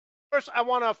first, I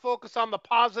want to focus on the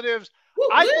positives. Woo,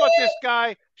 I thought woo. this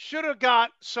guy should have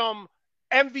got some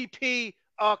MVP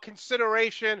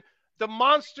consideration. The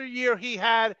monster year he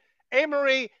had,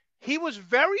 Amarie, he was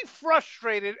very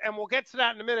frustrated, and we'll get to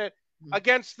that in a minute,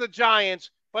 against the Giants.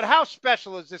 But how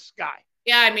special is this guy?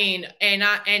 Yeah, I mean,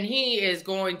 and he is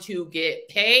going to get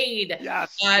paid.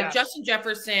 Yes, yes. Justin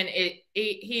Jefferson,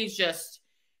 he's just,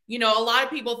 a lot of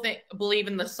people believe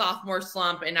in the sophomore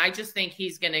slump, and I just think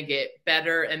he's going to get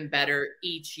better and better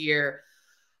each year.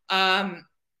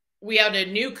 We had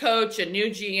a new coach, a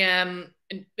new GM,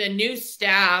 a new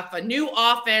staff, a new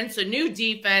offense, a new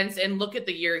defense, and look at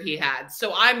the year he had.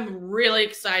 So I'm really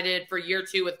excited for year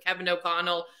 2 with Kevin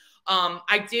O'Connell.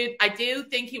 I do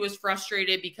think he was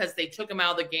frustrated because they took him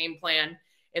out of the game plan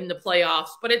in the playoffs,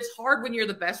 but it's hard when you're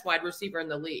the best wide receiver in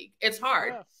the league. It's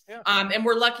hard. Yeah, And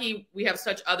we're lucky we have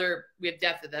we have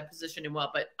depth at that position as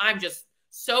well, but I'm just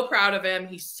so proud of him.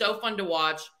 He's so fun to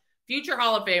watch. Future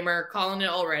Hall of Famer, calling it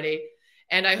already.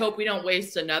 And I hope we don't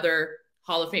waste another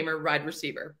Hall of Famer wide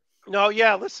receiver. No,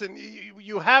 yeah, listen,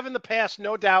 you have in the past,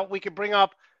 no doubt. We could bring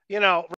up,